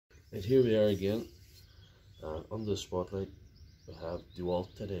And here we are again, under the spotlight. We have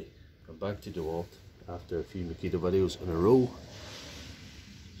Dewalt today. I'm back to Dewalt after a few Makita videos in a row,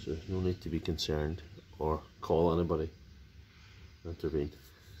 so there's no need to be concerned or call anybody, intervene.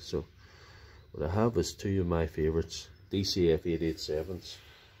 So what I have is two of my favourites, DCF887s.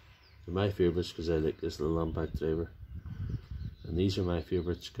 They're my favourites because I like this little impact driver, and these are my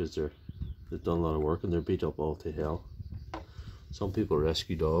favourites because they've done a lot of work and they're beat up all to hell. Some people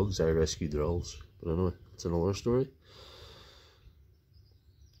rescue dogs, I rescue drills, but anyway, it's another story.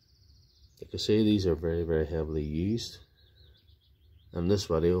 Like I say, these are very, very heavily used. In this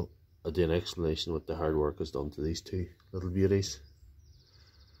video, I'll do an explanation of what the hard work has done to these two little beauties.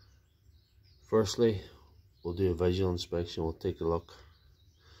 Firstly, we'll do a visual inspection. We'll take a look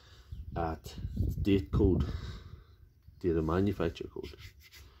at the date code, data manufacturer code.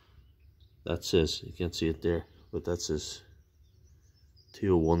 That says, you can't see it there, but that says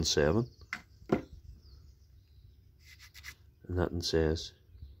 2017, and that one says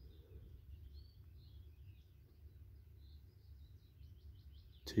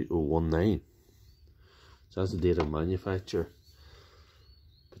 2019. So that's the date of manufacture.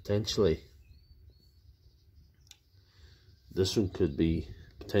 Potentially this one could be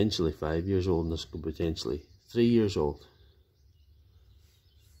potentially 5 years old, and this could be potentially 3 years old.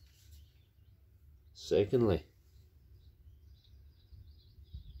 Secondly,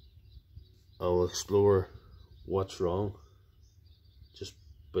 I'll explore what's wrong just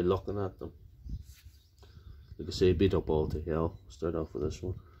by looking at them. Like I say, beat up all to hell. Start off with this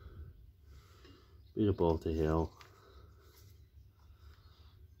one. Beat up all to hell.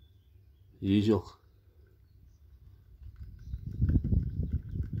 Usual.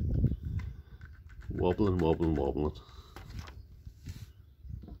 Wobbling, wobbling, wobbling.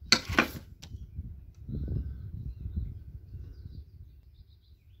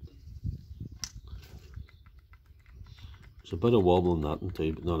 There's a bit of wobble in that one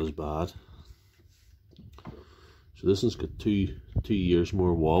too, but not as bad. So this one's got two years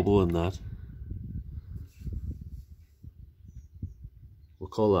more wobble in that. We'll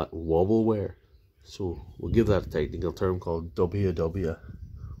call that wobble wear. So we'll give that a technical term called WW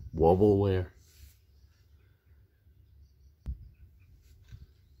wobble wear.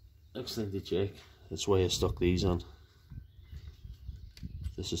 Next thing to check, that's why I stuck these on.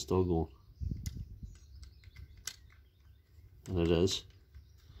 This is still going. And it is.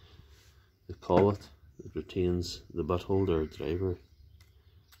 They call it. It retains the butt holder driver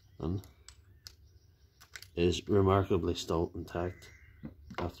and is remarkably still intact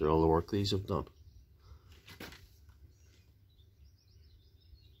after all the work these have done.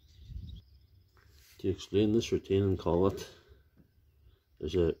 To explain this retaining collet,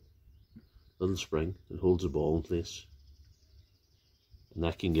 there's a little spring that holds the ball in place, and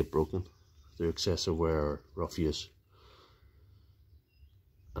that can get broken through excessive wear or rough use,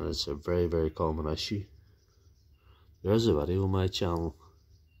 and it's a very, very common issue. There is a video on my channel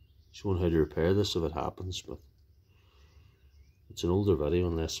showing how to repair this if it happens, but it's an older video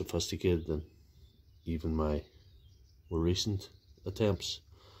and less sophisticated than even my more recent attempts.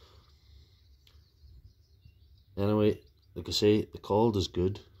 Anyway, like I say, the collet is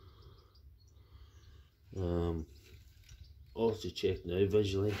good. All to check now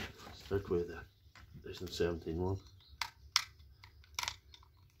visually. Start with the 2017 one.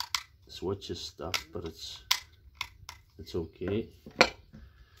 The switch is stuck, but it's okay.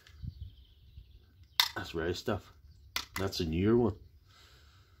 That's very stuff. That's a newer one,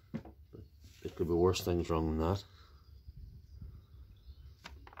 but there could be worse things wrong than that.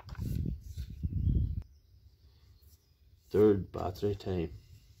 Third, battery time.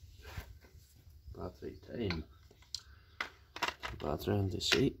 Battery time. Battery on the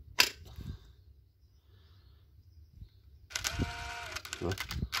seat. What?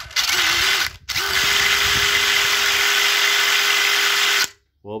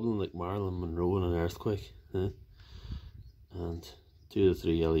 Wobbling like Marilyn Monroe in an earthquake, eh? And 2 to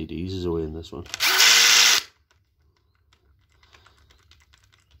 3 LEDs is away in this one.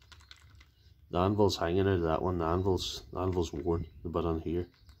 The anvil's hanging out of that one. The anvil's worn. The bit on here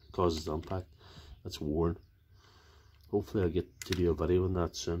causes the impact. That's worn. Hopefully I'll get to do a video on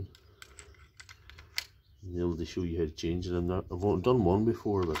that soon. I'll be able to show you how to change it. I've done one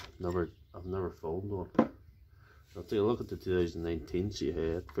before, but I've never filmed one. I'll take a look at the 2019, see how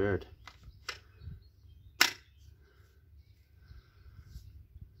it fared.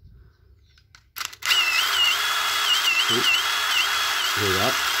 Hear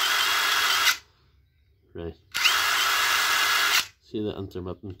that? Right. See the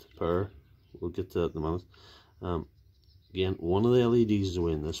intermittent power? We'll get to that in a minute. Again, one of the LEDs is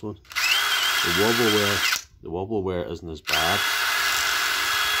away in this one. The wobble wear isn't as bad.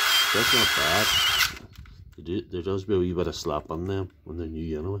 That's not bad. There does be a wee bit of slap on them when they're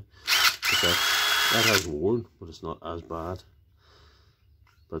new anyway. But that has worn, but it's not as bad.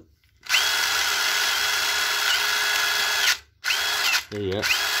 But there you go.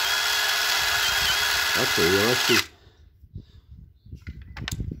 That's a real issue.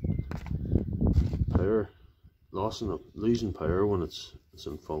 Power, losing power when it's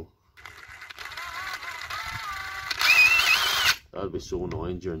in full. That'd be so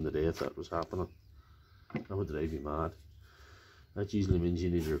annoying during the day if that was happening. That would drive you mad. That usually means you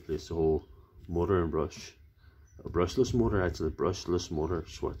need to replace the whole motor and brush. A brushless motor, actually, brushless motor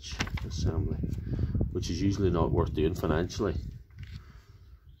switch assembly, which is usually not worth doing financially.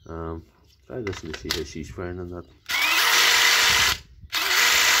 Try this and see how she's faring in that.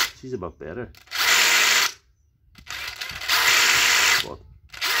 She's a bit better. But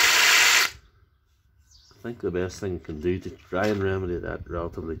I think the best thing you can do to try and remedy that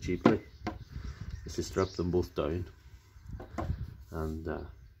relatively cheaply is to strip them both down and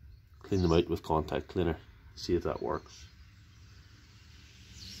clean them out with contact cleaner. See if that works.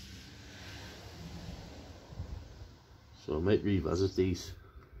 So I might revisit these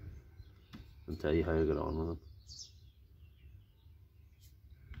and tell you how I got on with them.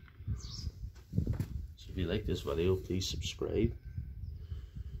 So if you like this video, please subscribe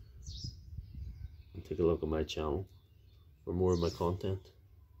and take a look at my channel for more of my content.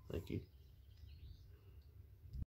 Thank you.